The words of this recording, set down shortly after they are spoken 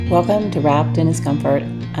Welcome to Wrapped in His Comfort.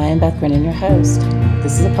 I am Beth Grinnan, your host.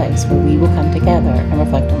 This is a place where we will come together and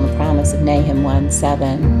reflect on the promise of Nahum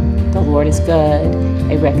 1:7. The Lord is good,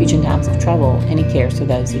 a refuge in times of trouble, and He cares for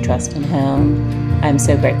those who trust in Him. I am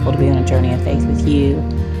so grateful to be on a journey of faith with you.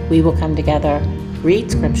 We will come together,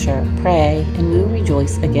 read Scripture, pray, and we will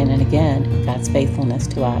rejoice again and again in God's faithfulness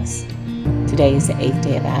to us. Today is the 8th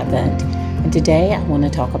day of Advent, and today I want to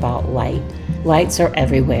talk about light. Lights are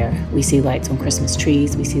everywhere. We see lights on Christmas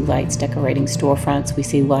trees. We see lights decorating storefronts. We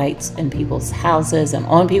see lights in people's houses and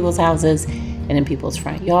on people's houses and in people's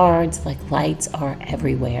front yards. Lights are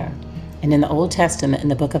everywhere. And in the Old Testament, in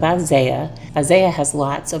the book of Isaiah has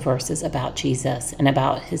lots of verses about Jesus and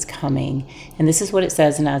about His coming. And this is what it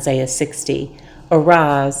says in Isaiah 60.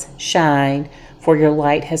 Arise, shine, for your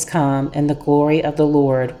light has come, and the glory of the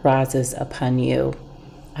Lord rises upon you.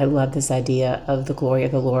 I love this idea of the glory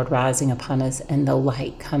of the Lord rising upon us and the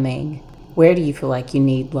light coming. Where do you feel like you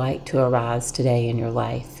need light to arise today in your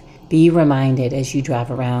life? Be reminded as you drive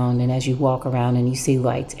around and as you walk around and you see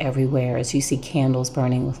lights everywhere, as you see candles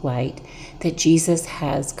burning with light, that Jesus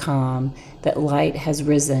has come, that light has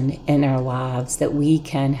risen in our lives, that we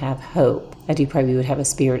can have hope. I do pray we would have a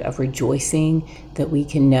spirit of rejoicing, that we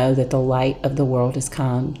can know that the light of the world has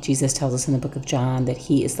come. Jesus tells us in the book of John that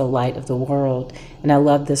He is the light of the world. And I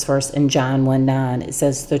love this verse in John 1:9. It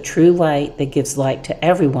says, the true light that gives light to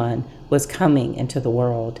everyone was coming into the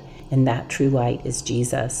world. And that true light is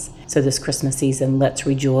Jesus. So this Christmas season, let's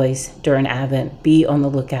rejoice during Advent. Be on the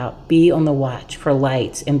lookout, be on the watch for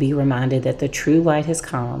lights, and be reminded that the true light has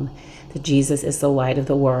come, that Jesus is the light of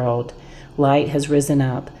the world. Light has risen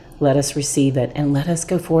up. Let us receive it, and let us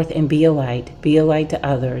go forth and be a light to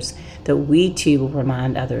others, that we too will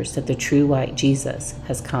remind others that the true light, Jesus,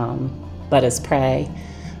 has come. Let us pray.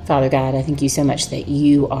 Father God, I thank you so much that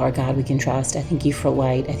you are a God we can trust. I thank you for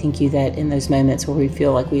light. I thank you that in those moments where we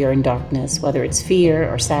feel like we are in darkness, whether it's fear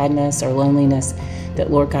or sadness or loneliness,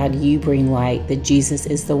 that Lord God, you bring light, that Jesus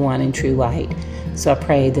is the one and true light. So I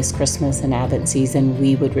pray this Christmas and Advent season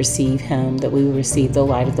we would receive Him, that we would receive the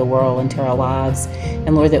light of the world into our lives,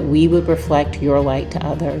 and Lord, that we would reflect your light to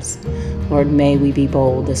others. Lord, may we be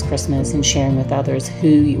bold this Christmas in sharing with others who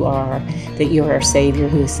you are, that you are our Savior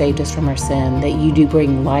who has saved us from our sin, that you do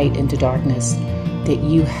bring light into darkness, that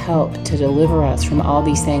you help to deliver us from all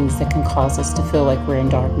these things that can cause us to feel like we're in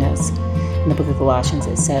darkness. In the book of Colossians,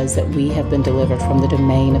 it says that we have been delivered from the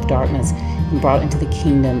domain of darkness and brought into the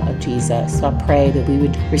kingdom of Jesus. So I pray that we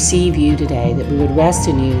would receive you today, that we would rest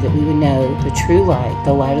in you, that we would know the true light,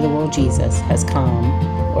 the light of the world, Jesus, has come.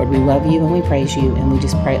 Lord, we love you and we praise you, and we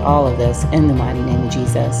just pray all of this in the mighty name of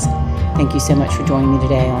Jesus. Thank you so much for joining me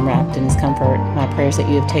today on Wrapped in His Comfort. My prayers that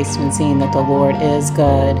you have tasted and seen that the Lord is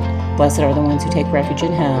good. Blessed are the ones who take refuge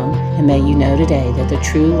in Him. And may you know today that the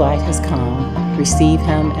true light has come. Receive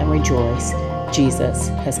Him and rejoice. Jesus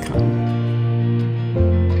has come.